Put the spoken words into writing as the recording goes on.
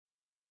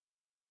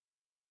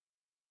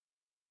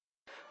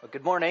Well,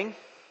 good morning.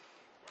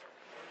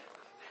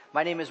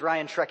 My name is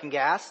Ryan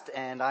Schreckengast,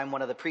 and I'm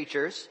one of the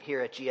preachers here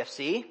at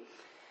GFC.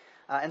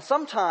 And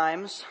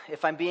sometimes,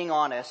 if I'm being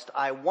honest,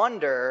 I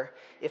wonder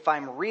if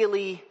I'm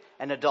really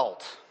an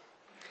adult.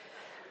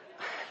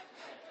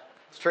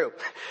 It's true.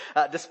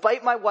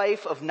 Despite my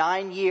wife of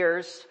 9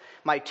 years,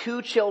 my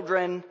 2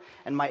 children,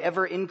 and my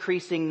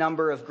ever-increasing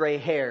number of gray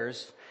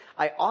hairs,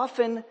 I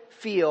often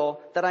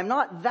feel that I'm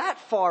not that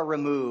far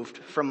removed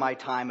from my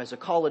time as a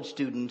college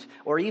student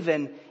or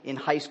even in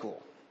high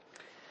school.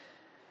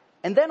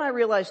 And then I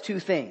realized 2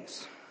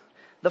 things.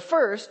 The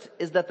first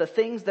is that the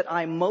things that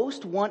I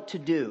most want to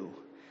do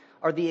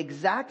are the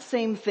exact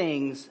same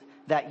things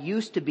that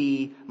used to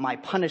be my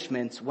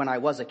punishments when I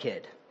was a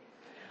kid.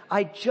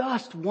 I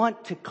just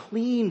want to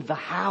clean the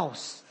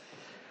house.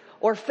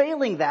 Or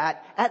failing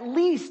that, at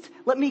least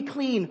let me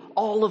clean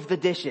all of the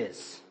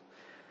dishes.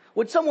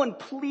 Would someone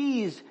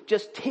please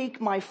just take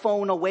my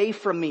phone away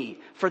from me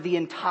for the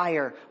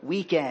entire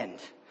weekend?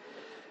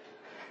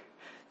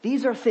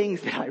 These are things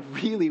that I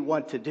really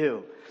want to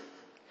do.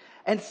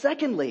 And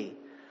secondly,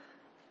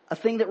 a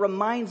thing that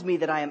reminds me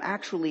that I am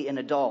actually an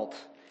adult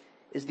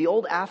is the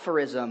old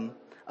aphorism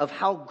of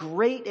how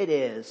great it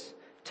is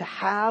to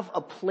have a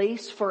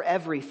place for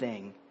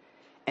everything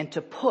and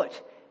to put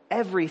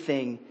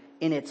everything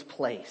in its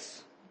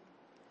place.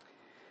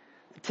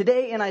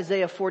 Today in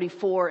Isaiah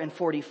 44 and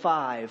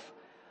 45,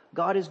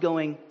 God is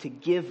going to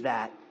give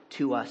that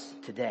to us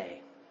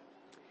today.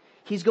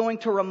 He's going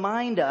to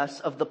remind us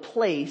of the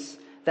place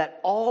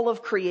that all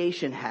of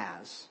creation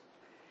has,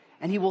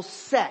 and He will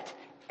set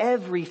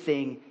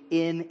everything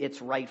in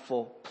its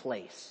rightful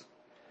place.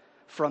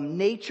 From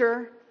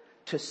nature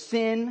to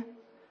sin,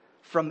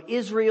 from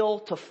Israel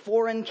to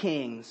foreign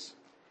kings,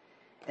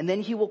 and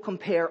then He will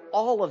compare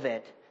all of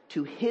it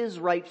to His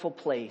rightful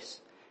place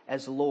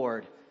as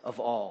Lord of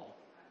all.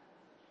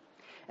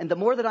 And the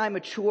more that I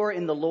mature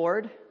in the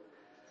Lord,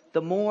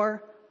 the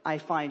more I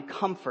find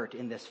comfort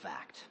in this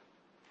fact.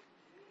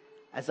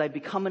 As I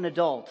become an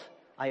adult,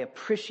 I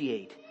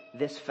appreciate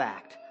this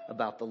fact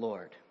about the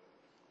Lord.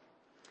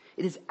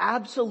 It is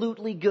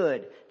absolutely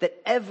good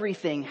that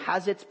everything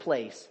has its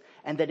place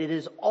and that it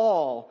is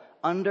all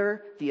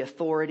under the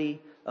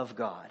authority of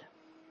God.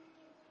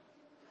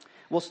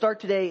 We'll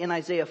start today in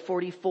Isaiah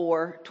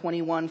 44,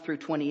 21 through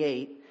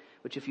 28.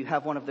 Which if you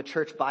have one of the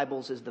church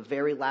Bibles is the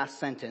very last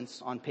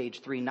sentence on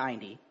page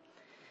 390.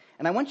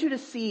 And I want you to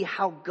see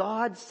how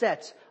God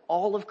sets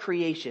all of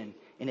creation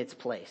in its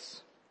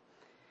place.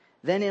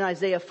 Then in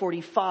Isaiah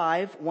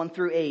 45, 1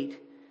 through 8,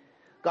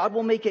 God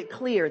will make it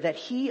clear that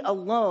He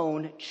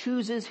alone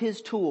chooses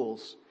His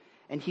tools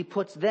and He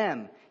puts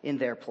them in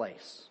their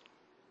place.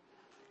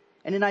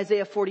 And in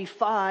Isaiah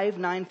 45,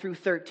 9 through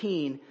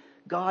 13,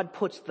 God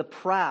puts the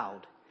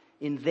proud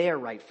in their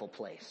rightful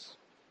place.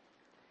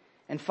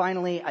 And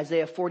finally,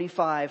 Isaiah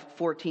 45,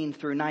 14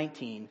 through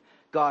 19,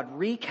 God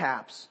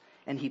recaps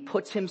and He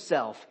puts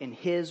Himself in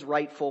His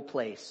rightful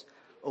place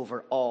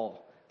over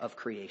all of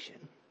creation.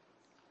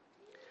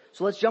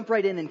 So let's jump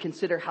right in and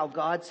consider how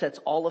God sets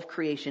all of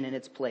creation in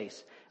its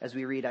place as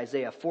we read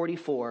Isaiah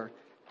 44,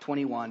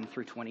 21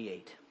 through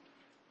 28.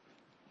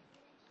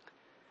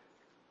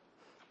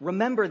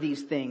 Remember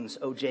these things,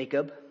 O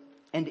Jacob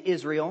and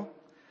Israel,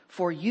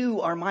 for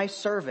you are my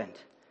servant.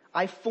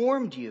 I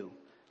formed you.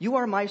 You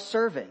are my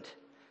servant.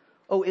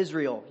 O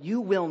Israel, you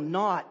will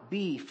not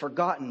be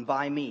forgotten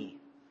by me.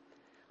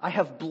 I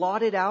have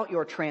blotted out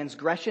your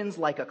transgressions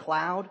like a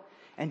cloud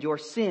and your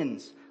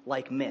sins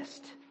like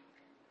mist.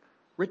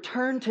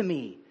 Return to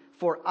me,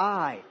 for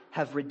I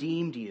have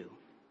redeemed you.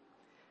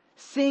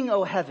 Sing,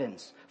 O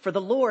heavens, for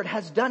the Lord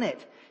has done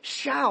it.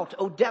 Shout,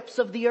 O depths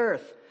of the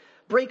earth.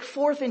 Break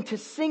forth into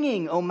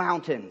singing, O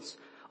mountains,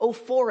 O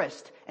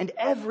forest, and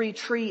every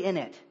tree in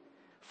it.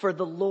 For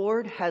the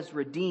Lord has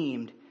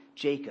redeemed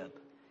Jacob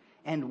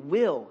and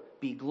will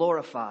be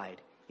glorified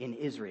in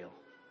Israel.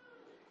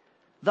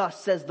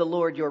 Thus says the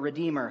Lord your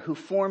Redeemer, who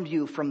formed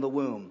you from the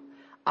womb.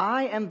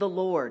 I am the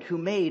Lord who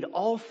made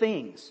all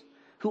things,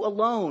 who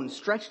alone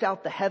stretched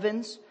out the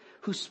heavens,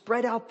 who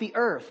spread out the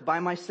earth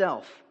by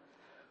myself,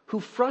 who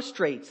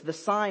frustrates the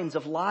signs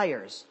of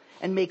liars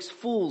and makes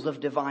fools of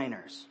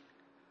diviners,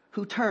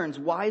 who turns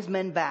wise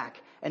men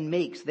back and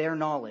makes their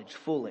knowledge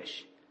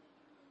foolish,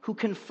 who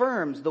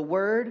confirms the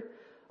word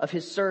of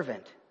His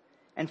servant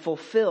and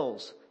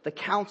fulfills the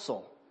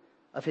counsel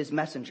of His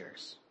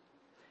messengers,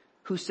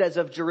 who says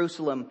of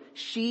Jerusalem,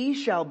 she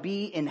shall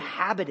be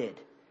inhabited,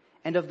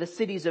 and of the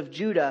cities of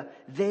Judah,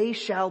 they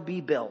shall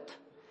be built,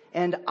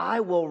 and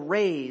I will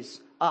raise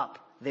up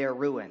their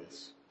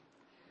ruins,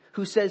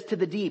 who says to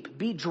the deep,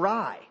 be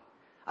dry,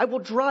 I will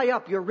dry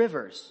up your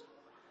rivers,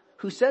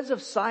 who says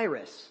of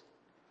Cyrus,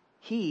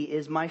 he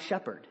is my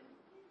shepherd,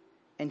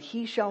 and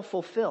he shall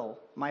fulfill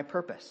my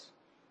purpose,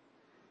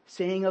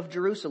 saying of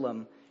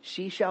Jerusalem,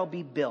 she shall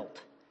be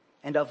built,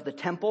 and of the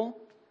temple,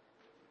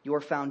 your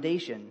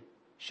foundation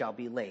shall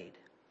be laid.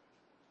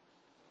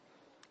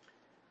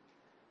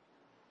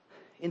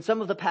 In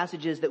some of the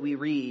passages that we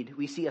read,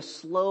 we see a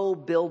slow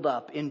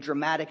buildup in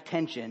dramatic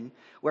tension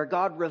where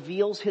God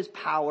reveals his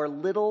power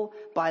little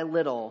by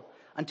little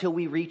until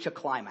we reach a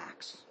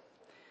climax.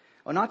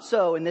 Well, not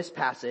so in this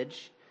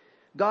passage.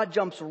 God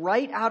jumps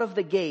right out of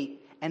the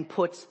gate and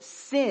puts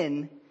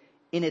sin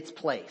in its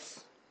place.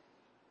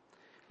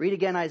 Read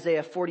again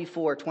Isaiah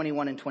 44,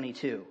 21 and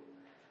 22.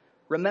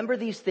 Remember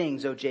these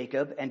things, O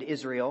Jacob and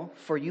Israel,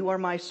 for you are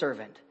my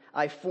servant.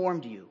 I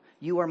formed you.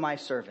 You are my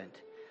servant.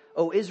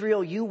 O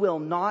Israel, you will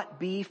not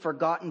be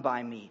forgotten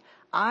by me.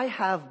 I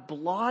have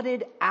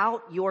blotted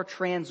out your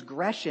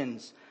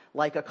transgressions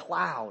like a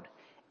cloud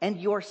and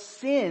your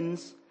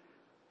sins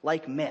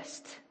like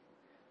mist.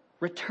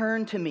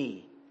 Return to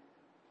me,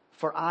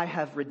 for I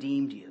have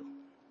redeemed you.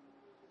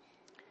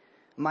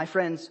 My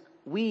friends,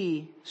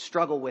 we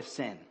struggle with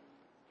sin.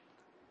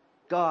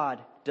 God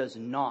does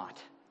not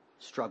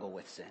struggle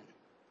with sin.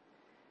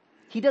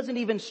 He doesn't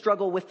even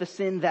struggle with the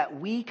sin that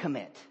we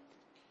commit.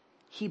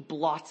 He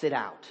blots it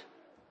out.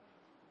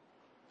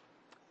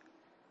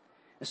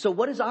 So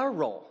what is our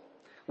role?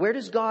 Where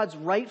does God's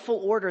rightful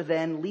order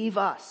then leave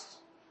us?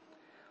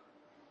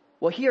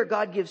 Well, here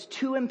God gives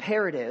two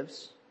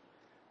imperatives: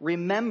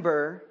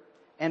 remember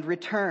and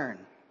return.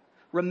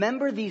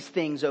 Remember these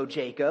things, O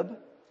Jacob,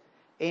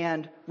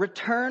 and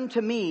return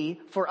to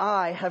me, for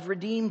I have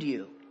redeemed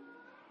you.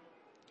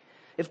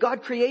 If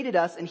God created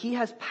us and he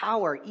has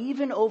power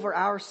even over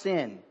our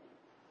sin,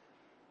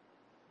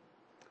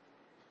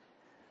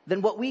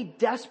 then what we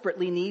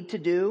desperately need to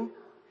do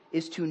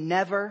is to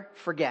never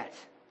forget,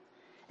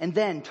 and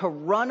then to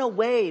run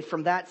away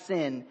from that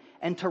sin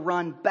and to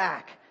run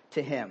back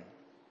to him.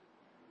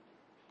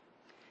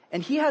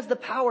 And he has the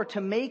power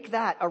to make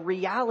that a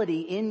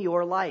reality in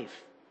your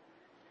life.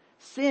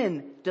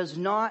 Sin does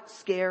not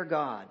scare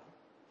God.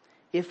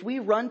 If we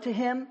run to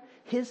him,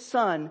 his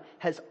son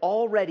has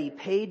already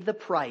paid the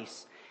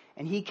price,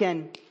 and he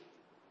can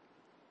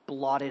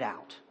blot it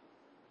out.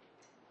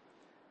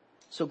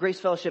 So Grace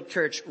Fellowship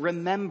Church,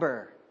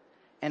 remember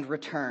and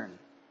return.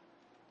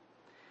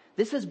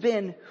 This has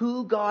been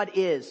who God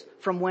is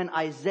from when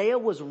Isaiah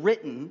was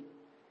written,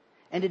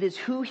 and it is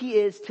who he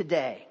is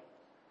today.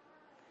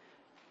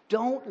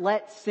 Don't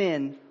let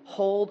sin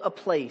hold a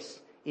place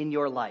in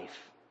your life.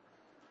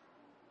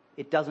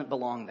 It doesn't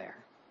belong there.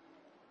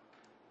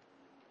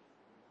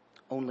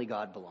 Only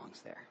God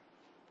belongs there.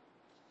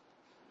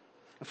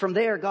 From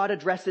there, God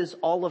addresses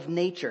all of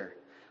nature.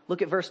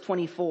 Look at verse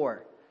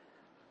 24.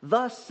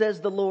 Thus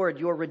says the Lord,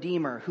 your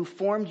Redeemer, who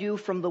formed you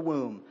from the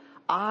womb.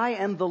 I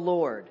am the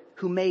Lord,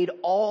 who made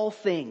all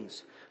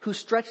things, who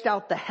stretched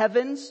out the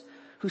heavens,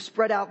 who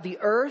spread out the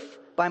earth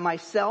by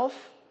myself.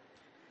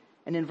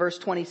 And in verse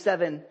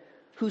 27,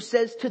 who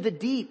says to the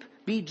deep,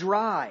 be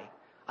dry,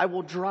 I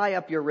will dry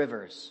up your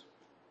rivers.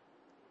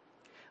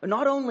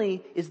 Not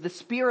only is the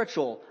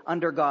spiritual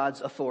under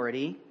God's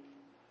authority,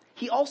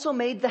 he also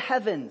made the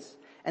heavens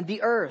and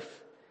the earth,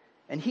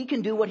 and he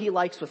can do what he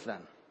likes with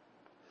them.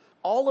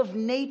 All of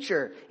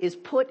nature is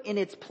put in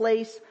its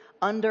place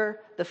under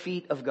the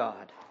feet of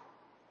God.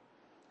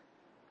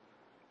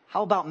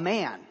 How about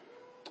man?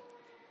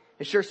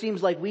 It sure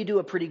seems like we do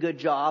a pretty good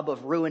job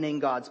of ruining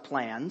God's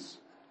plans.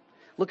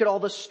 Look at all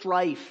the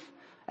strife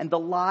and the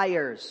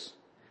liars,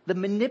 the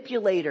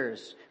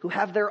manipulators who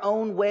have their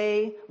own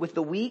way with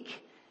the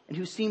weak and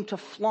who seem to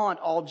flaunt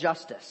all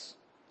justice.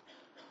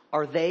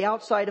 Are they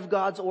outside of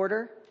God's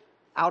order?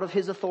 Out of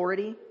his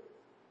authority?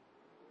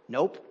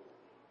 Nope.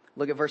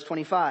 Look at verse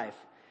 25,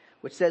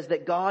 which says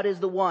that God is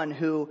the one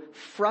who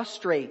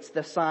frustrates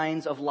the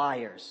signs of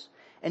liars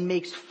and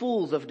makes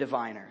fools of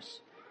diviners,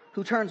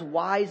 who turns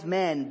wise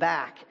men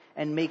back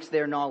and makes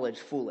their knowledge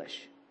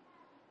foolish.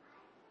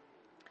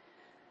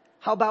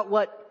 How about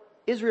what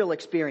Israel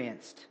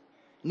experienced?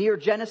 Near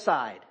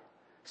genocide,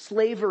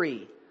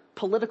 slavery,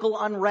 political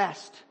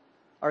unrest.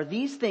 Are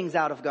these things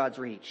out of God's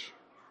reach?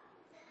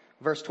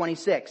 Verse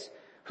 26,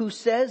 who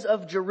says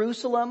of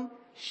Jerusalem,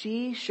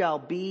 she shall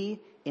be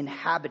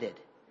inhabited,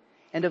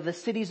 and of the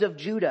cities of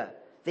Judah,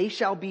 they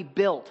shall be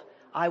built.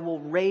 I will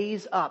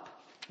raise up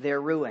their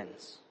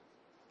ruins.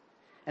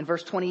 And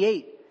verse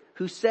 28,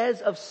 who says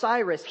of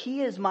Cyrus,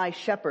 he is my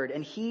shepherd,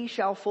 and he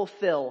shall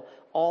fulfill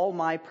all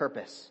my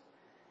purpose.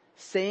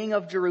 Saying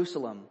of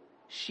Jerusalem,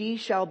 she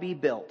shall be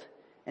built,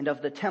 and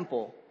of the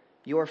temple,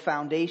 your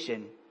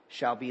foundation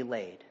shall be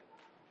laid.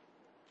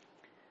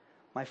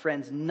 My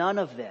friends, none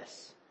of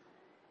this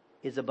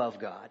is above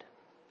God.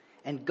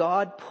 And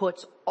God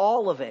puts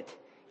all of it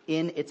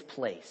in its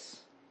place.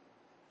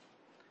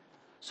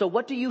 So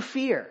what do you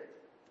fear?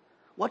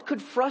 What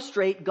could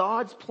frustrate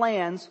God's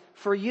plans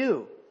for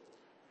you?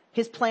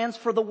 His plans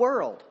for the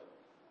world?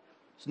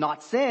 It's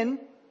not sin.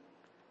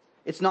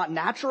 It's not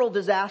natural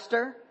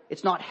disaster.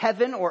 It's not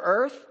heaven or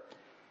earth.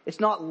 It's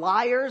not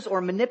liars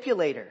or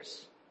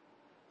manipulators.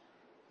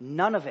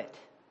 None of it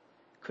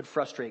could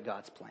frustrate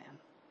God's plan.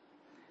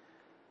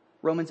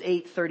 Romans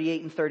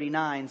 8:38 and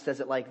 39 says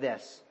it like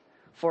this.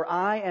 For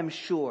I am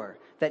sure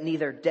that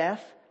neither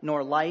death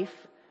nor life,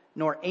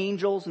 nor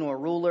angels nor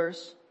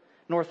rulers,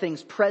 nor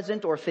things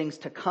present or things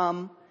to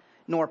come,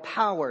 nor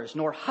powers,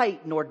 nor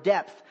height, nor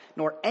depth,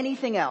 nor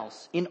anything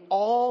else in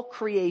all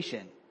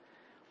creation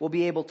will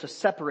be able to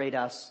separate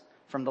us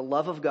from the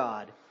love of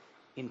God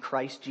in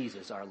Christ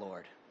Jesus our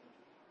Lord.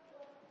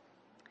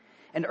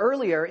 And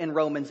earlier in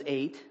Romans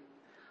 8,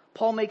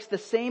 Paul makes the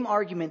same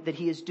argument that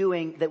he is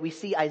doing, that we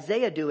see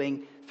Isaiah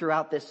doing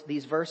throughout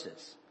these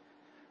verses.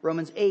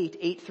 Romans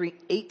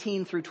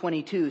 18 through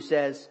 22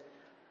 says,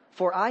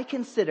 "For I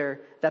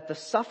consider that the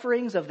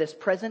sufferings of this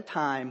present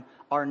time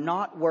are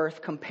not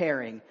worth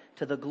comparing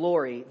to the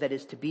glory that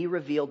is to be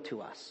revealed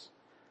to us.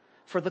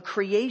 For the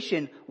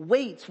creation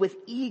waits with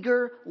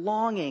eager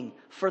longing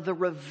for the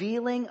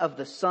revealing of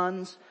the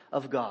sons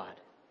of God.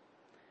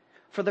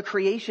 For the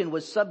creation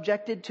was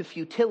subjected to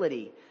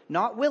futility,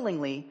 not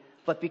willingly,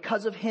 but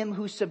because of him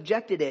who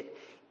subjected it,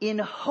 in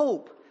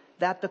hope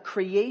that the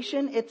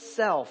creation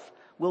itself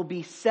will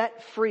be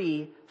set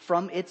free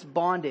from its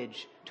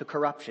bondage to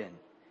corruption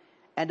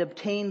and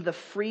obtain the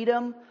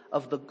freedom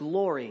of the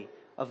glory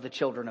of the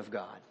children of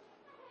God.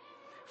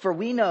 For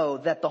we know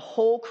that the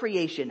whole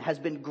creation has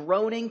been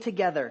groaning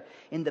together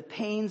in the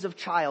pains of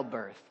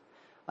childbirth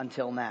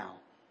until now."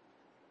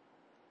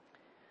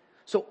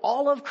 So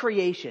all of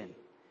creation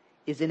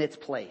is in its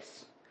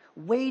place,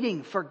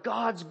 waiting for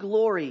God's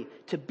glory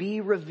to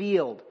be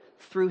revealed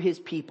through his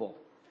people.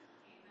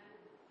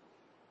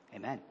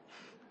 Amen.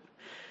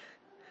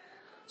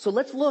 So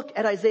let's look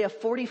at Isaiah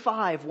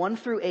 45, 1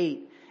 through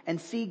 8, and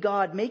see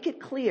God make it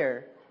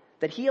clear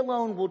that he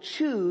alone will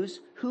choose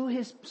who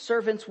his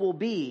servants will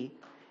be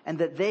and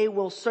that they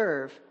will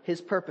serve his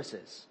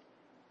purposes.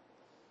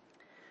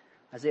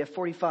 Isaiah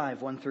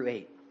 45, 1 through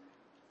 8.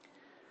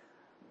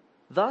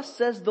 "Thus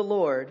says the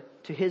Lord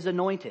to his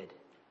anointed,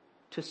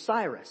 to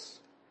Cyrus,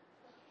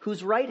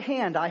 whose right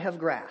hand I have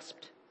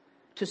grasped,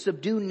 to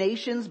subdue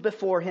nations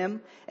before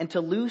him and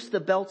to loose the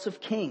belts of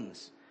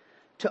kings,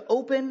 to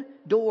open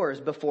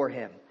doors before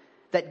him,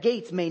 that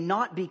gates may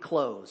not be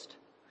closed.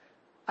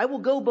 I will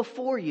go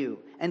before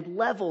you and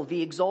level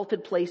the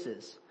exalted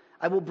places.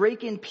 I will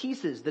break in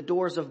pieces the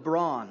doors of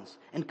bronze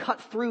and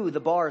cut through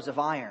the bars of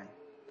iron.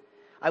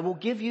 I will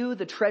give you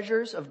the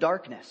treasures of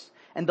darkness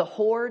and the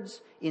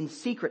hoards in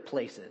secret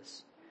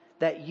places,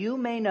 that you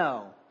may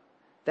know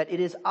that it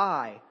is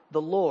I,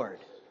 the Lord,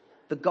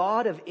 the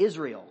God of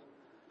Israel,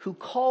 who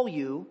call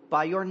you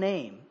by your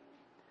name.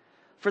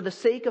 For the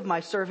sake of my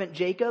servant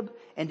Jacob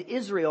and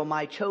Israel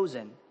my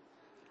chosen,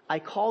 I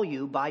call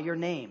you by your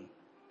name.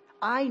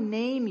 I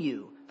name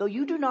you, though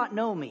you do not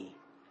know me.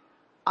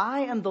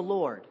 I am the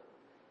Lord,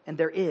 and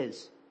there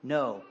is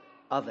no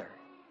other.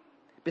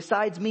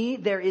 Besides me,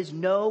 there is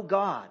no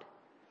God.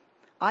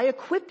 I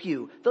equip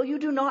you, though you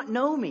do not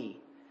know me,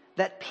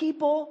 that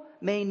people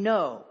may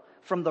know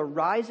from the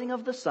rising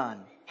of the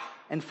sun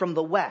and from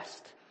the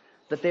west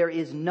that there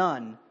is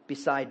none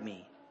beside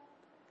me.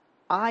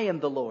 I am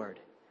the Lord,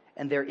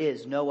 and there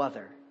is no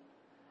other.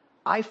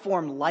 I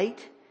form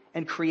light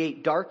and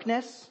create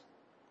darkness.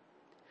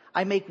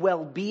 I make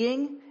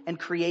well-being and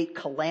create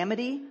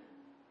calamity.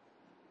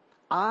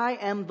 I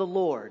am the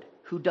Lord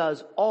who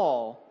does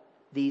all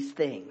these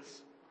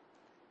things.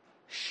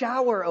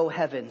 Shower, O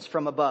heavens,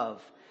 from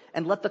above,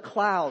 and let the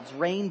clouds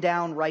rain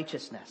down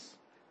righteousness.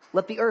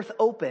 Let the earth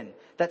open,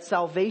 that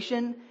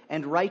salvation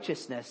and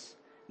righteousness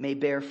may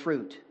bear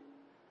fruit.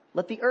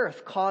 Let the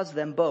earth cause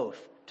them both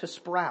to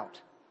sprout.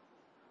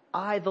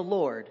 I, the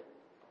Lord,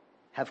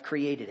 have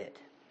created it.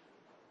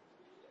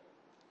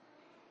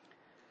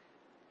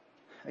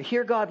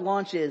 Here God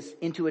launches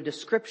into a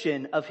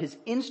description of his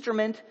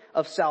instrument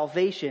of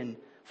salvation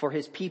for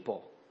his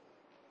people.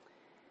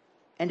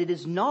 And it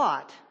is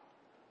not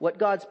what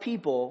God's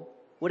people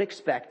would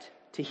expect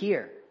to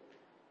hear.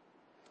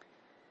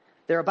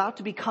 They're about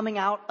to be coming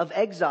out of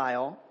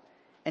exile,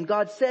 and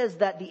God says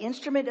that the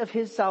instrument of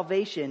his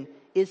salvation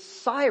is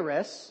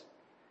Cyrus,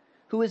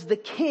 who is the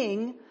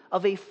king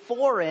of a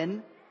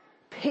foreign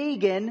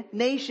pagan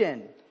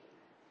nation.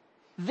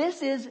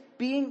 This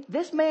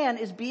man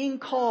is being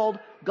called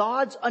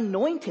God's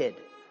anointed.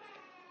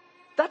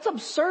 That's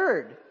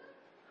absurd.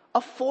 A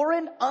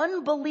foreign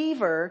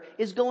unbeliever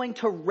is going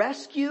to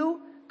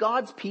rescue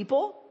God's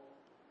people?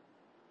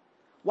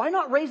 Why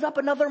not raise up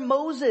another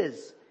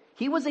Moses?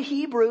 He was a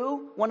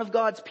Hebrew, one of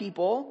God's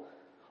people.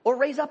 Or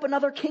raise up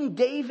another King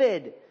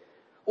David,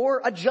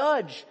 or a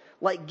judge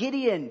like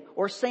Gideon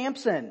or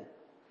Samson.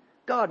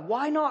 God,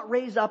 why not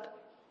raise up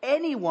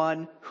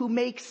anyone who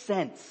makes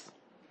sense?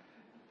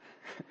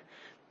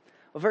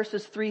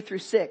 Verses 3 through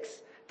 6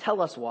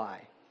 tell us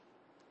why.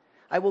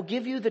 I will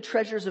give you the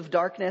treasures of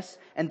darkness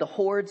and the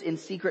hoards in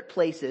secret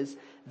places,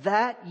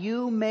 that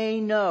you may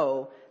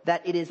know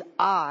that it is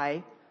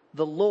I,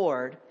 the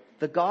Lord,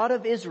 the God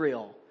of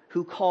Israel,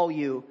 who call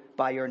you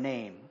by your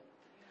name.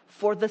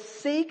 For the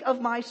sake of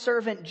my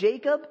servant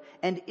Jacob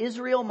and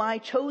Israel my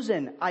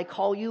chosen, I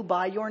call you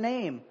by your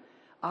name.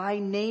 I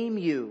name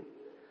you.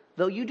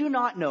 Though you do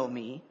not know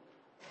me,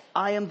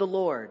 I am the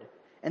Lord,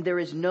 and there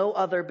is no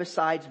other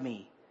besides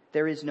me.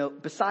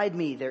 Beside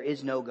me there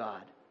is no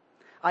God.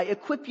 I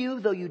equip you,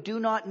 though you do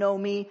not know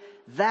me,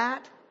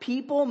 that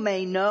people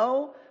may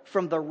know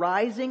from the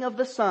rising of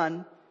the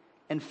sun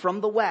and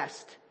from the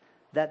west,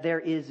 that there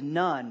is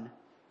none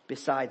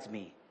besides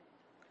me.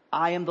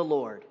 I am the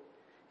Lord,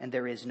 and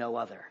there is no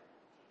other.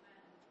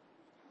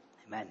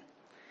 Amen.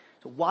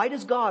 So why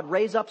does God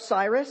raise up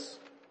Cyrus?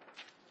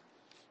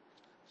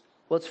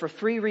 Well, it's for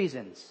 3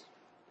 reasons.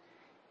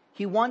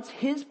 He wants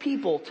his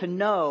people to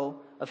know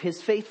of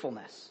his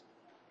faithfulness.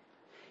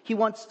 He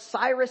wants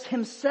Cyrus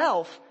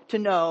himself to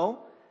know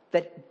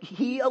that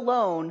he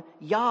alone,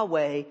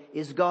 Yahweh,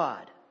 is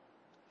God.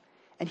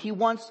 And he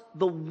wants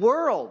the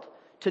world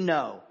to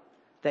know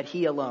that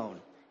he alone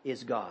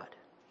is God.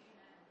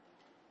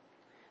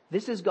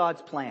 This is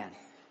God's plan.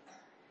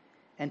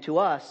 And to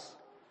us,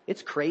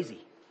 it's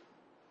crazy.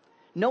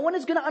 No one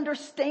is going to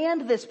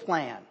understand this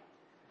plan.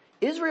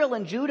 Israel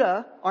and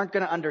Judah aren't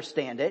going to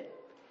understand it.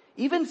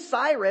 Even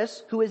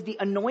Cyrus, who is the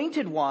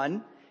anointed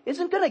one,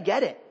 isn't going to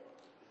get it.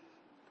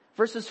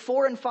 Verses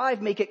 4 and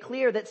 5 make it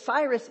clear that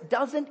Cyrus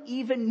doesn't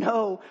even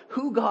know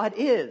who God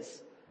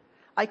is.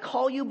 I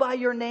call you by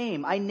your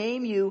name. I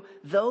name you,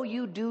 though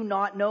you do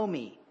not know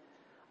me.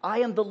 I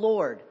am the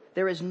Lord.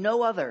 There is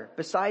no other.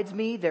 Besides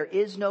me, there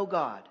is no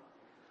God.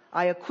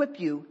 I equip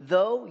you,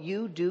 though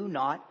you do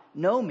not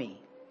know me.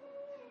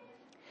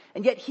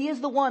 And yet he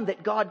is the one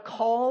that God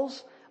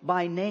calls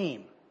by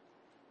name.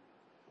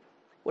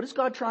 What is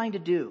God trying to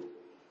do?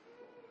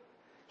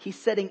 He's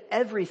setting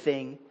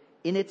everything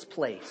in its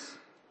place.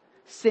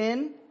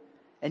 Sin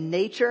and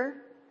nature,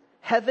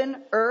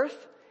 heaven,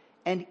 earth,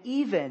 and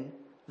even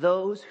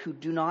those who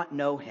do not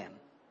know him.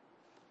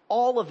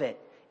 All of it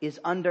is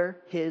under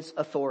his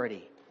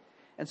authority.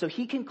 And so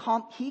he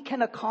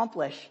can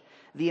accomplish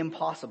the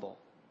impossible.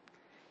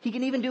 He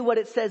can even do what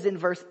it says in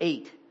verse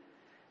 8.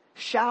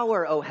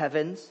 Shower, O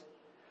heavens,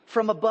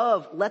 from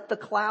above, let the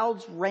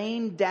clouds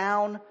rain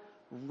down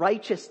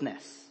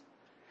righteousness.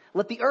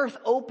 Let the earth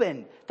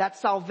open, that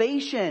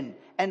salvation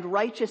and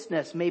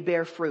righteousness may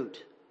bear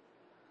fruit.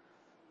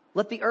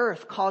 Let the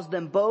earth cause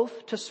them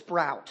both to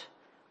sprout.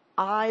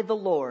 I, the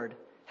Lord,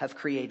 have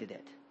created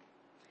it.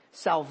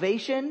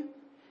 Salvation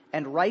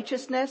and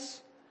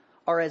righteousness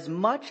are as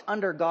much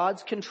under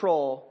God's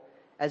control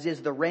as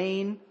is the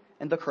rain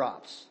and the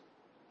crops.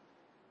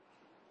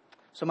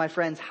 So my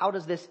friends, how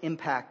does this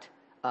impact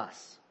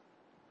us?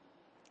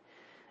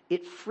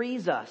 It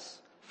frees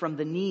us from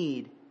the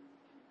need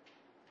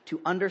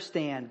to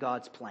understand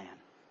God's plan.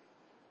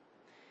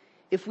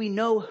 If we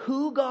know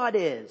who God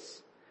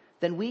is,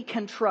 then we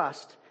can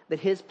trust that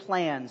his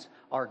plans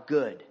are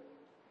good,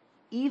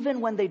 even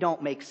when they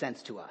don't make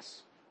sense to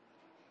us.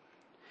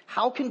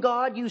 How can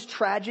God use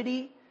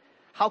tragedy?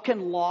 How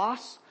can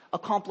loss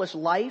accomplish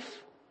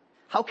life?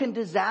 How can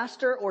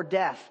disaster or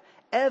death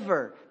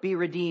ever be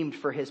redeemed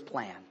for his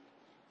plan?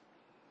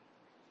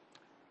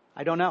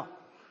 I don't know.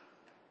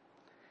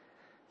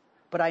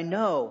 But I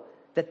know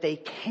that they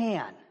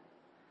can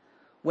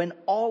when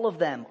all of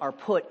them are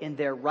put in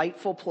their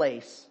rightful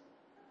place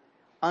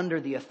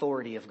under the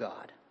authority of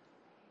God.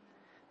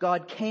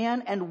 God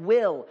can and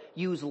will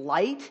use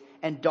light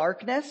and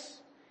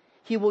darkness.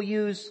 He will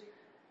use,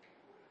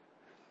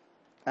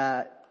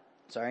 I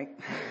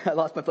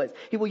lost my place.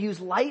 He will use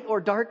light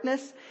or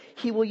darkness.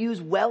 He will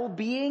use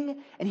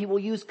well-being, and he will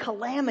use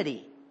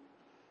calamity.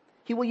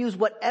 He will use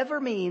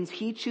whatever means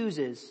he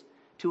chooses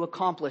to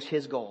accomplish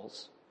his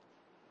goals.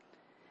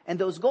 And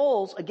those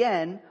goals,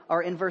 again,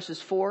 are in verses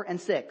 4 and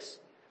 6.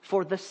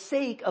 For the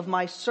sake of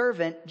my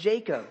servant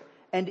Jacob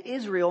and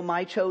Israel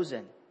my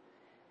chosen,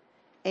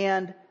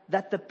 and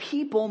that the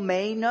people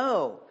may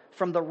know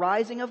from the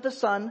rising of the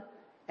sun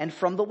and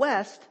from the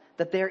west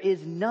that there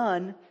is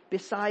none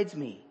besides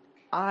me.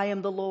 I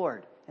am the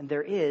Lord, and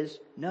there is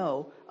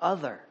no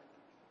other.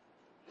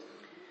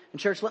 And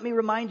church, let me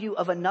remind you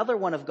of another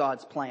one of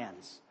God's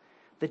plans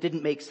that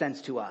didn't make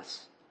sense to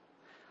us.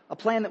 A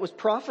plan that was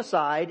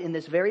prophesied in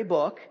this very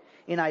book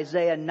in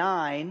Isaiah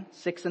 9,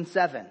 6 and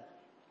 7.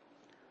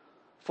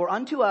 For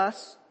unto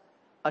us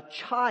a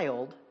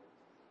child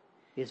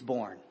is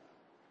born.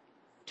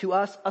 To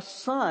us a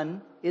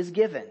son is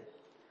given.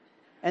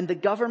 And the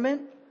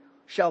government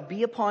shall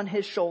be upon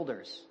his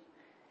shoulders.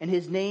 And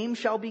his name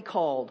shall be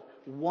called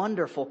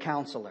Wonderful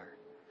Counselor,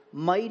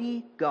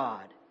 Mighty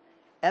God,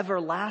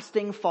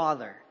 Everlasting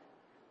Father,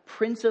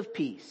 Prince of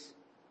Peace.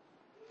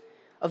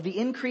 Of the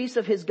increase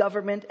of his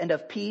government and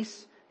of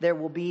peace there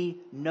will be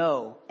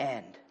no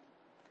end.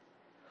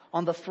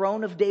 On the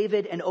throne of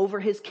David and over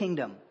his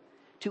kingdom,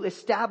 to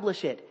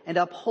establish it and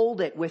uphold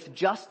it with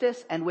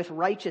justice and with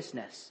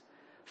righteousness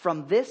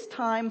from this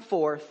time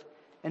forth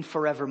and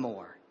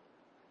forevermore.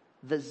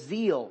 The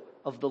zeal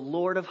of the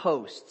Lord of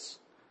hosts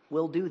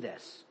will do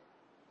this.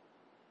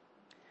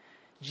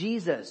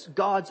 Jesus,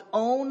 God's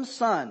own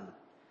Son,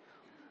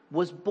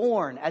 was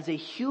born as a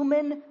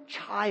human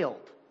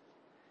child,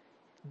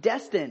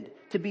 destined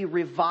to be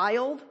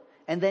reviled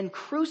and then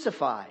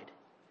crucified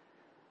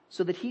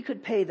so that he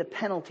could pay the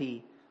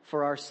penalty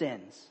for our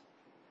sins,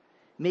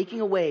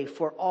 making a way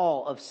for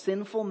all of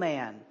sinful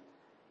man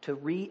to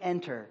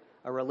re-enter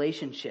a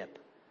relationship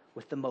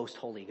with the most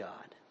holy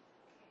God.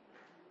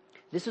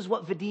 This is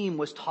what Vadim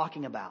was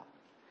talking about.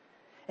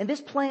 And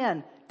this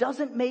plan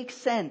doesn't make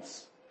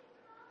sense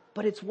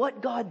but it's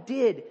what God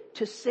did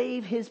to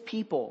save his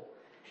people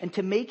and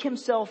to make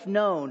himself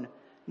known,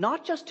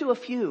 not just to a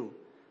few,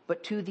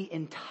 but to the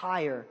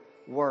entire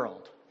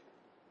world.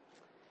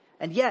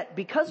 And yet,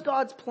 because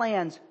God's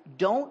plans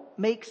don't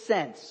make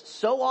sense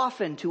so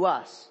often to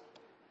us,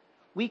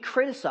 we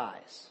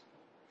criticize.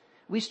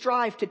 We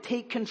strive to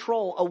take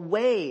control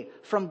away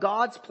from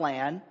God's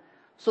plan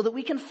so that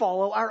we can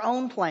follow our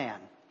own plan.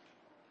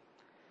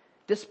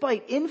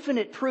 Despite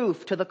infinite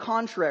proof to the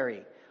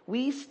contrary,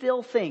 we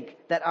still think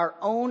that our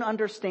own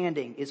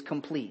understanding is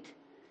complete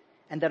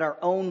and that our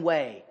own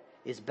way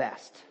is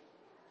best.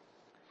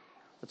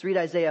 Let's read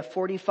Isaiah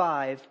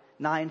 45,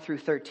 9 through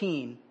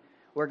 13,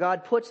 where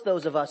God puts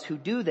those of us who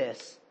do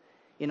this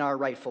in our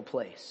rightful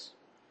place.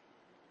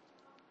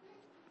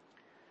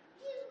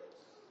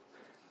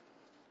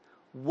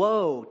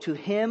 Woe to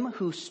him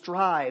who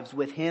strives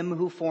with him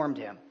who formed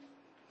him,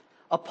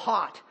 a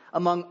pot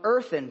among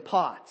earthen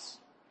pots.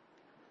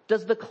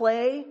 Does the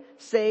clay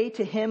say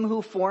to him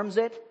who forms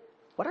it,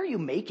 "What are you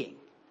making?"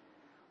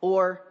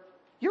 Or,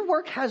 "Your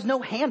work has no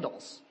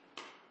handles"?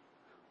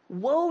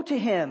 Woe to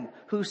him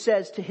who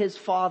says to his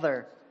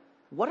father,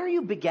 "What are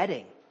you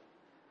begetting?"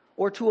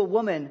 Or to a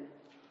woman,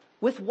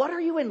 "With what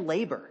are you in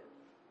labor?"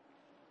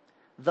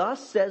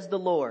 Thus says the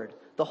Lord,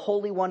 the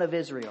Holy One of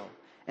Israel,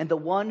 and the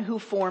one who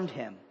formed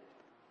him.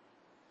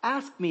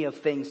 Ask me of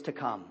things to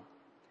come.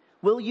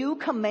 Will you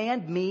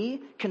command me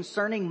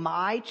concerning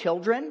my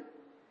children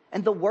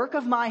and the work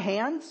of my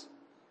hands?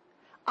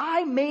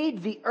 I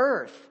made the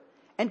earth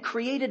and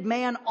created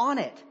man on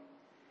it.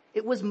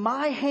 It was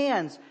my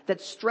hands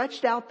that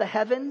stretched out the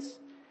heavens,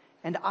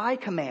 and I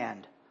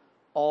command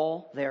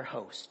all their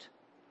host.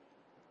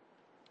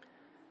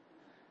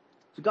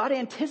 So God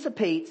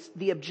anticipates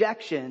the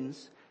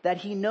objections that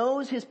he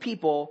knows his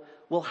people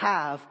will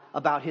have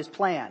about his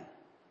plan.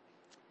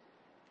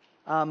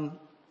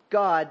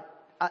 God,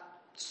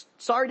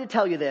 sorry to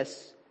tell you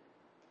this,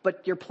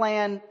 but your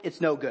plan, it's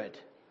no good.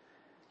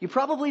 You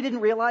probably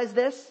didn't realize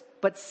this,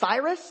 but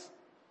Cyrus,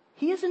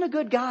 he isn't a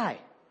good guy.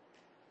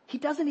 He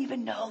doesn't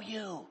even know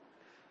you.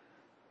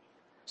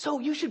 So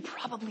you should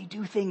probably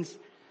do things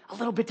a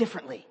little bit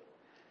differently.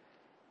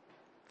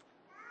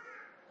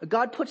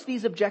 God puts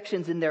these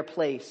objections in their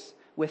place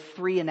with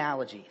three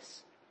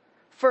analogies.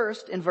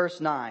 First, in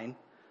verse 9,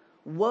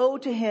 woe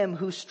to him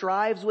who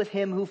strives with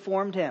him who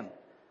formed him,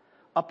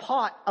 a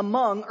pot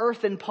among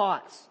earthen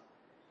pots.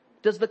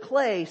 Does the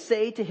clay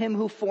say to him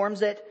who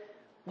forms it,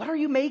 "What are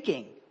you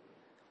making?"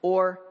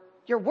 Or,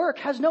 "Your work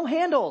has no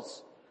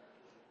handles"?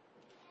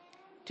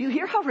 Do you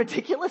hear how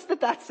ridiculous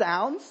that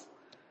sounds?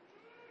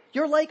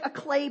 You're like a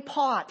clay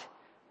pot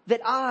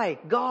that I,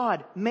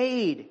 God,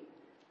 made.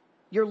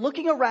 You're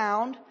looking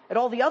around at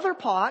all the other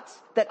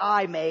pots that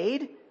I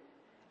made,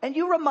 and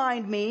you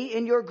remind me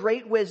in your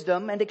great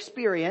wisdom and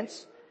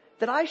experience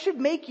that I should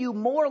make you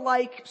more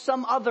like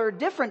some other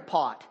different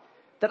pot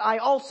that I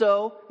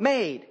also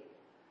made.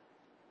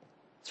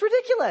 It's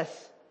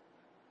ridiculous.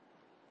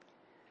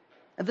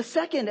 And the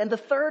second and the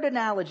third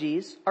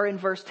analogies are in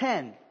verse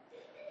 10.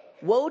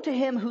 Woe to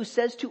him who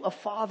says to a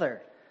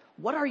father,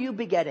 "What are you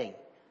begetting?"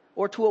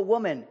 Or to a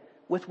woman,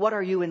 "With what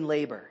are you in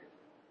labor?"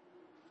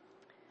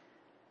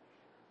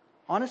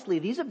 Honestly,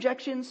 these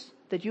objections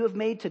that you have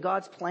made to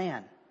God's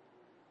plan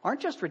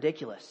aren't just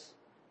ridiculous.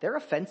 They're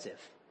offensive.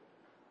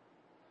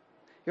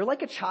 You're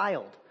like a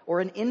child or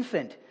an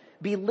infant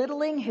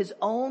belittling his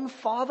own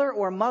father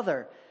or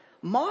mother,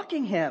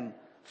 mocking him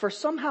for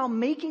somehow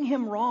making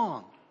him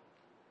wrong,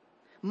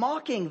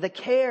 mocking the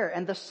care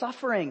and the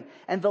suffering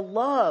and the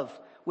love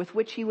with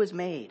which he was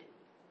made.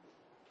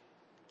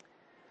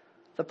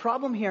 The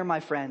problem here, my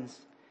friends,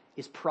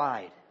 is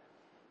pride.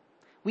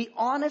 We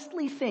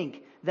honestly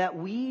think that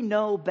we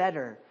know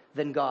better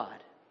than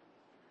God.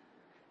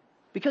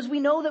 Because we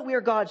know that we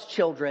are God's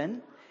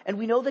children and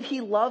we know that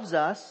he loves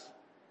us,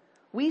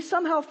 we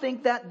somehow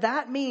think that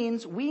that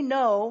means we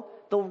know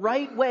the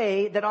right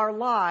way that our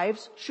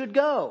lives should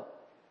go.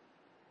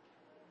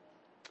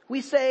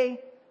 We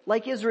say,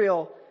 like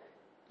Israel,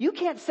 "You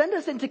can't send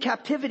us into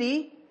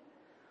captivity,"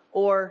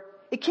 or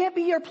 "It can't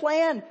be your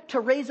plan to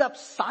raise up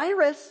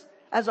Cyrus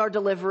as our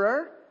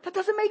deliverer. That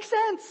doesn't make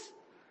sense."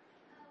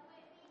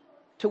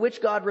 To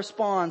which God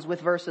responds with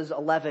verses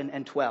 11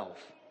 and 12.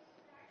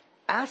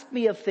 Ask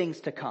me of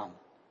things to come.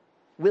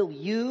 Will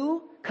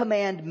you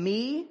command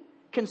me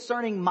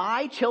concerning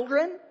my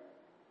children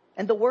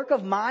and the work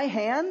of my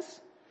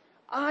hands?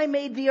 I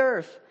made the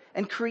earth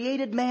and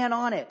created man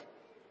on it.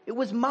 It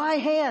was my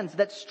hands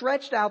that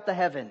stretched out the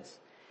heavens,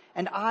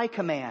 and I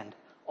command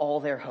all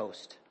their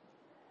host.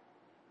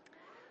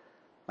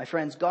 My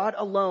friends, God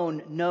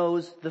alone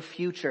knows the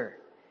future,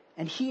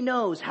 and he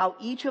knows how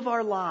each of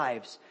our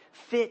lives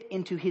fit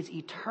into his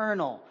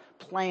eternal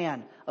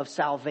plan of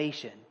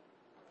salvation.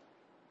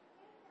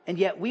 And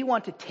yet we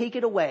want to take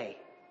it away.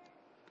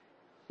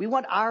 We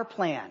want our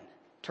plan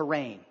to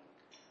reign.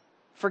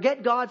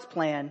 Forget God's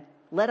plan.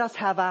 Let us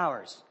have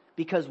ours,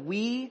 because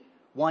we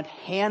want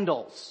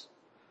handles.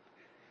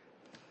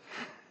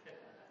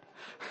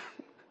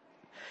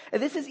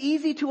 And this is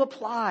easy to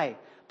apply,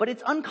 but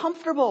it's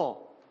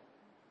uncomfortable.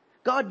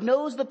 God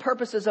knows the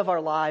purposes of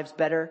our lives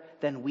better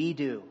than we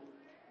do.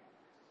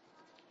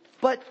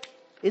 But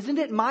isn't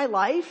it my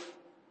life?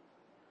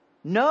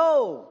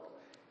 No,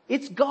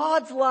 it's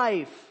God's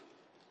life.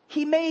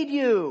 He made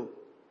you.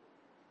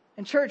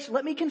 And church,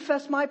 let me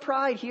confess my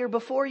pride here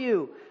before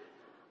you.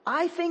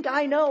 I think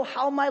I know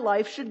how my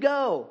life should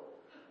go.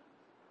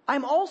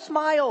 I'm all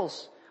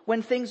smiles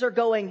when things are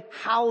going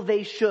how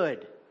they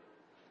should.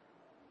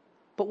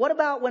 But what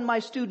about when my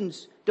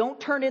students don't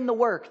turn in the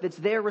work that's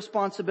their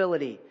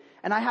responsibility,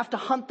 and I have to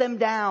hunt them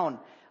down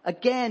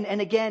again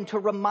and again to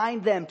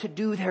remind them to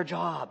do their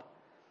job?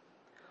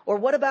 Or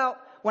what about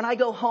when I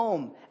go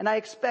home and I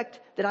expect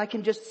that I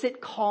can just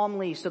sit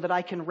calmly so that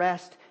I can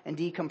rest and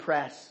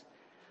decompress,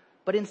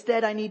 but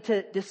instead I need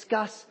to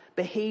discuss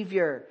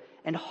behavior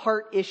and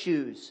heart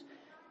issues?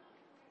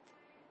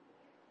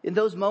 In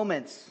those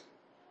moments,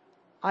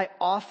 I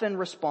often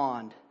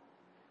respond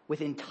with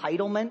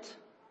entitlement,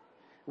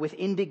 with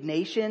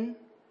indignation,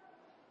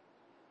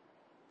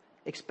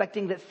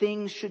 expecting that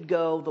things should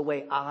go the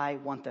way I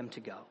want them to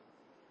go.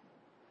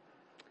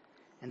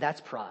 And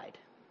that's pride.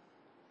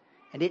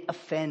 And it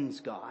offends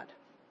God.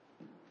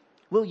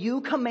 Will you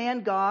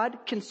command God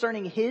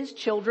concerning His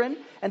children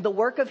and the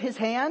work of His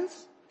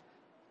hands?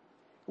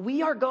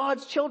 We are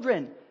God's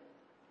children,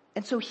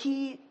 and so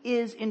He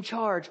is in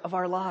charge of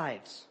our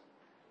lives.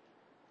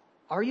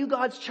 Are you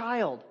God's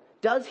child?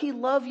 Does He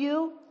love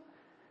you?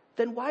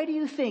 Then why do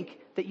you think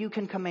that you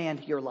can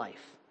command your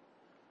life?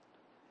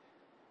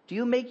 Do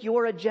you make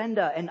your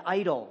agenda an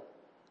idol?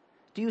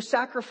 Do you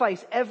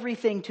sacrifice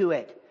everything to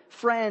it?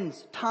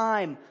 Friends,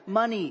 time,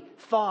 money,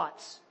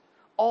 thoughts,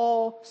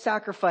 all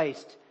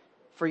sacrificed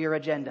for your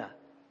agenda.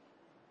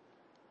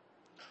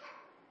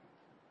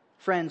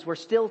 Friends, we're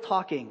still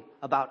talking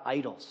about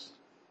idols.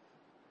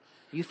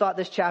 You thought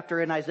this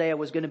chapter in Isaiah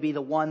was going to be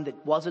the one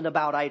that wasn't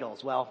about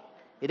idols. Well,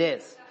 it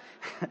is.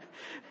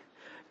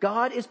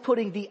 God is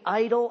putting the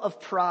idol of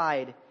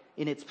pride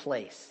in its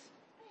place.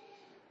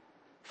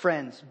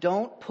 Friends,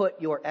 don't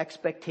put your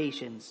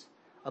expectations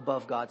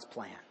above God's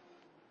plan.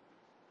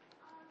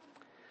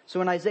 So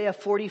in Isaiah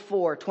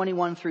 44,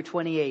 21 through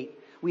 28,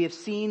 we have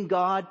seen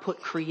God put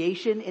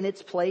creation in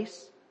its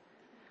place.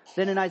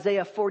 Then in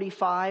Isaiah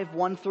 45,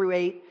 1 through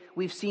 8,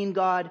 we've seen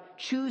God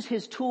choose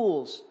His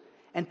tools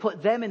and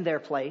put them in their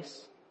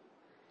place.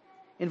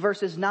 In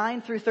verses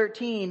 9 through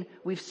 13,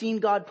 we've seen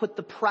God put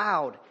the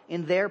proud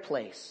in their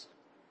place.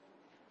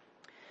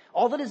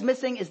 All that is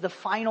missing is the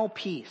final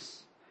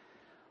piece.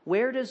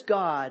 Where does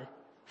God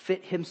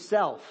fit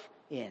Himself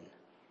in?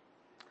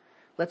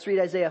 Let's read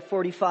Isaiah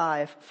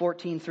 45,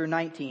 14 through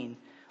 19,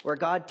 where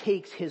God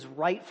takes His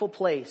rightful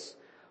place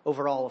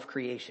over all of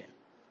creation.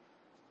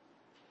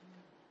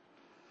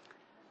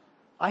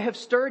 I have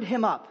stirred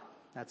him up,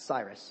 that's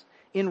Cyrus,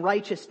 in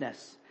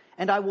righteousness,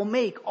 and I will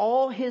make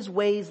all his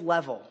ways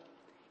level.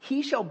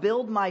 He shall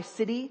build my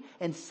city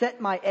and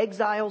set my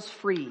exiles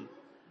free,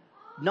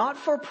 not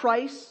for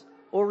price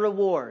or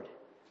reward,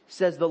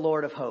 says the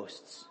Lord of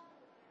hosts.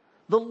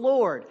 The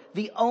Lord,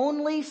 the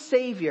only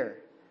Savior.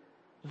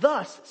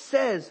 Thus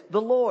says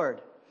the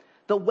Lord,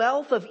 the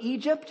wealth of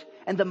Egypt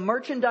and the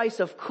merchandise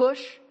of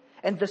Cush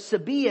and the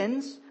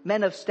Sabaeans,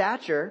 men of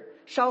stature,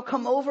 shall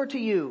come over to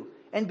you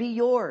and be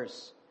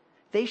yours.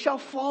 They shall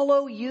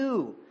follow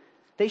you.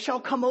 They shall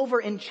come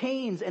over in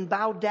chains and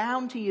bow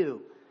down to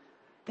you.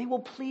 They will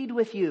plead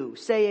with you,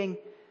 saying,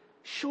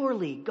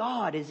 surely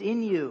God is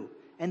in you,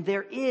 and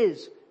there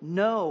is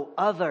no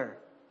other,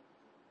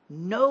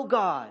 no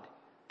God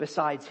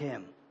besides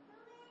Him.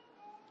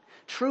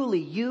 Truly,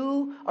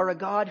 you are a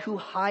God who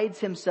hides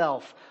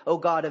Himself, O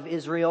God of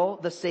Israel,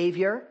 the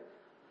Savior.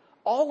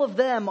 All of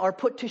them are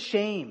put to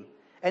shame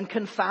and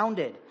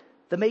confounded.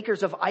 The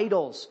makers of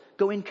idols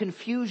go in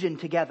confusion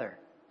together.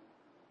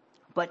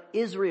 But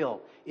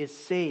Israel is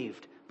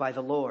saved by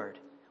the Lord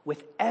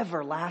with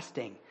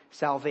everlasting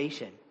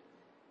salvation.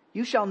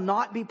 You shall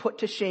not be put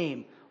to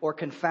shame or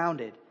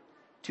confounded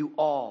to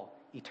all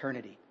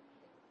eternity.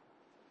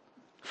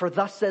 For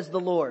thus says the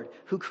Lord,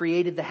 who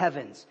created the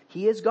heavens.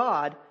 He is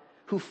God,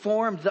 who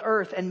formed the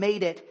earth and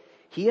made it.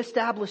 He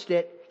established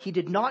it. He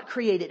did not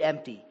create it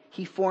empty.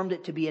 He formed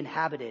it to be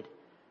inhabited.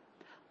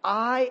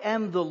 I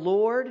am the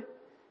Lord,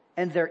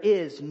 and there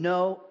is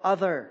no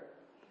other.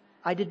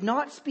 I did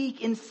not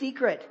speak in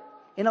secret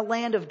in a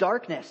land of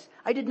darkness.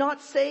 I did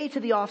not say to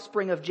the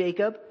offspring of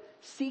Jacob,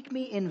 seek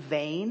me in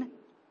vain.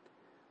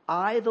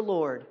 I, the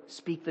Lord,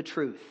 speak the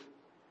truth.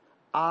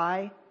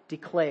 I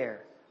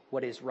declare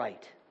what is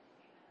right.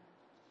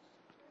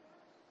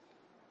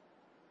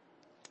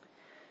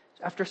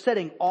 After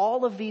setting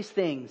all of these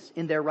things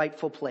in their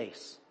rightful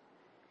place,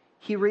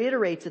 He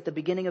reiterates at the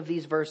beginning of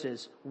these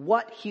verses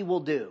what He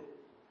will do.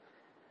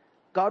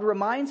 God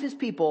reminds His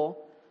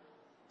people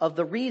of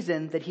the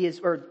reason that He is,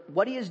 or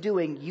what He is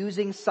doing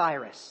using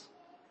Cyrus.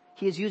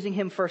 He is using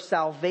him for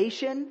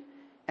salvation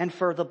and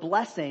for the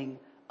blessing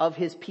of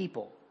His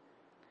people.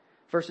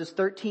 Verses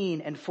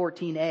 13 and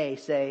 14a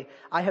say,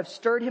 I have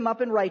stirred him up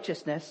in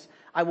righteousness.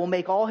 I will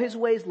make all his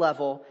ways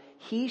level.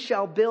 He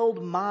shall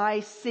build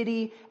my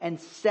city and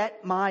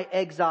set my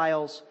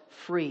exiles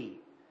free,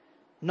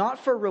 not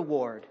for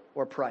reward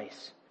or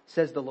price,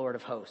 says the Lord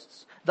of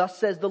hosts. Thus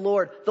says the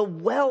Lord, the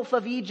wealth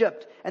of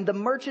Egypt and the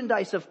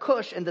merchandise of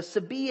Cush and the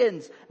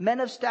Sabaeans, men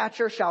of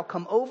stature, shall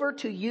come over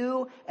to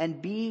you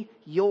and be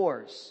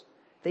yours.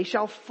 They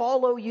shall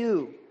follow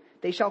you.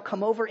 They shall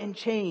come over in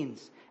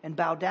chains and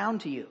bow down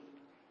to you.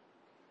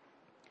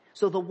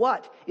 So the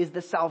what is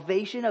the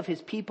salvation of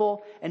his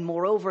people and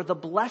moreover the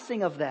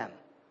blessing of them.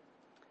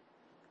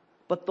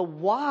 But the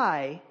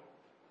why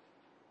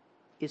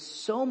is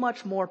so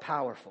much more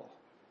powerful.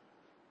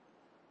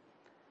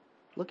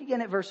 Look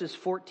again at verses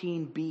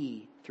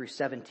 14b through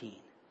 17.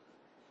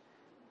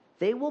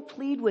 They will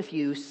plead with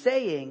you,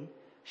 saying,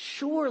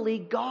 surely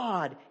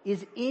God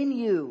is in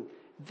you.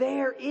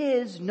 There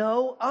is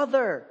no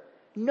other,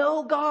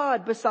 no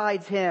God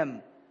besides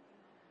him.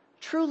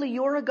 Truly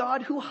you're a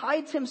God who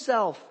hides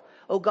himself,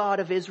 O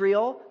God of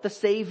Israel, the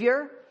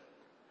Savior.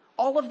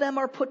 All of them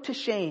are put to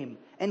shame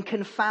and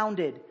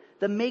confounded.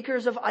 The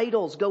makers of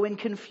idols go in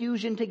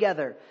confusion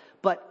together.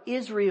 But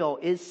Israel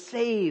is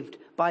saved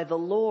by the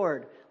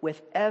Lord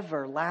with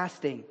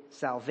everlasting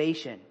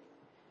salvation.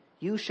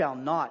 You shall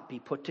not be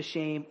put to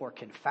shame or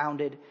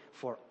confounded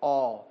for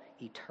all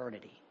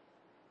eternity.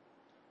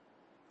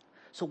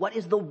 So what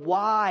is the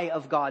why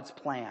of God's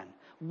plan?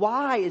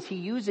 Why is he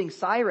using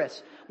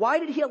Cyrus? Why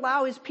did he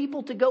allow his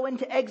people to go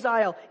into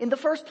exile in the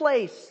first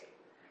place?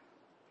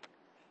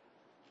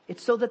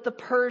 It's so that the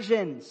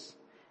Persians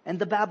and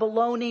the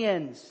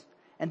Babylonians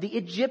and the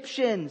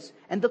Egyptians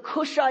and the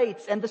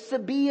Cushites and the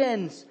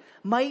Sabaeans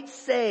might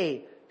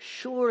say,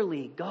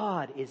 surely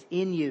God is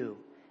in you,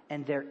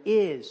 and there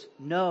is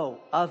no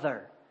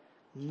other,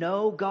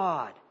 no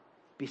God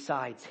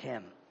besides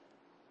him.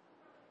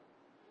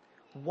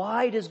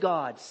 Why does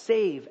God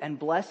save and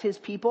bless his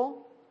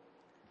people?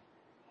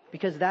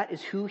 Because that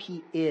is who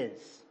he is.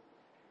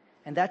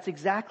 And that's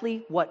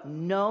exactly what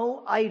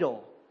no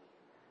idol,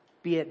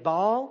 be it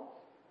Baal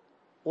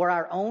or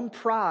our own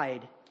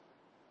pride,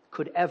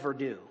 could ever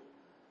do.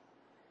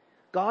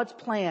 God's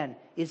plan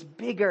is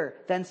bigger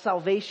than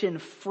salvation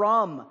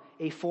from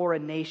a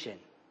foreign nation.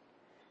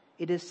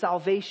 It is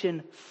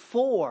salvation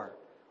for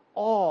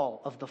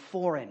all of the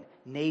foreign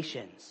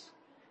nations.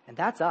 And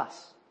that's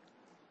us.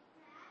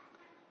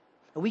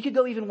 We could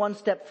go even one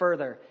step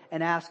further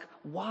and ask,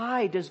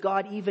 why does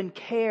God even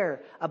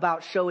care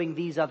about showing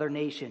these other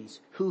nations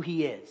who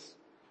he is?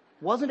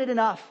 Wasn't it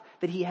enough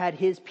that he had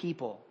his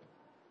people?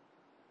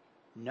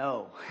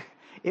 No,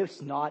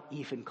 it's not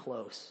even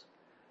close.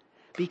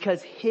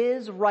 Because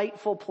his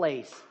rightful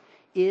place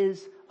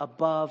is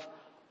above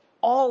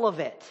all of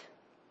it.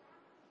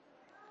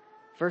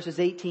 Verses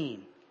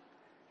 18.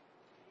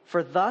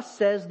 For thus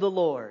says the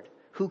Lord,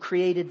 who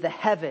created the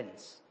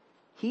heavens.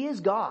 He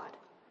is God,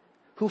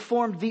 who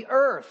formed the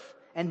earth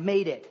and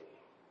made it.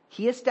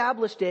 He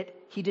established it.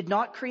 He did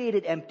not create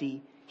it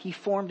empty. He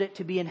formed it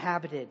to be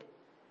inhabited.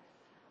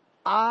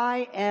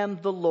 I am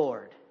the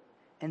Lord,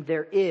 and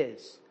there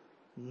is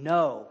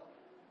no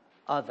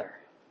other.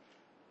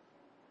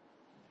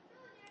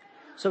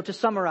 So to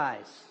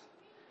summarize,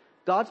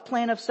 God's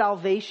plan of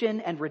salvation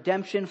and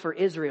redemption for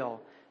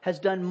Israel has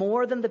done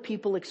more than the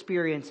people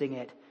experiencing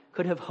it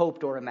could have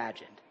hoped or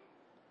imagined.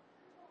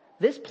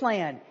 This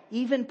plan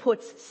even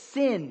puts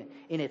sin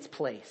in its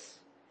place,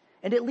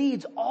 and it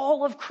leads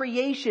all of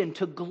creation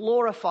to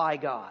glorify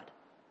God.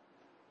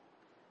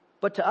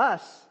 But to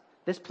us,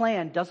 this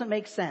plan doesn't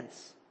make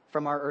sense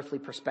from our earthly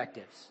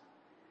perspectives.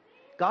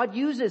 God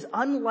uses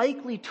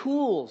unlikely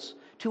tools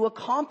to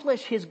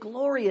accomplish his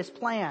glorious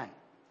plan.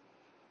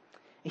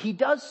 He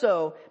does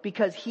so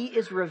because he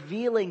is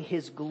revealing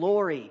his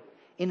glory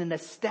in an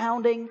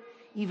astounding,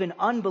 even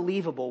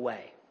unbelievable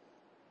way.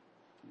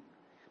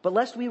 But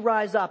lest we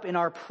rise up in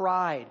our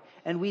pride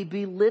and we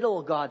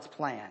belittle God's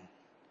plan,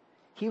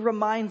 he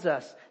reminds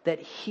us that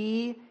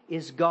he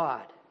is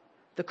God,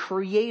 the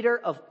creator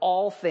of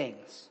all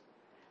things,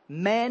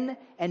 men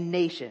and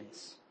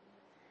nations.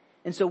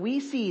 And so we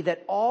see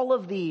that all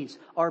of these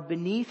are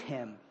beneath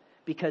him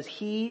because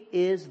he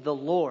is the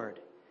Lord.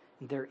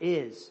 There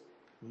is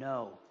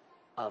no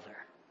other.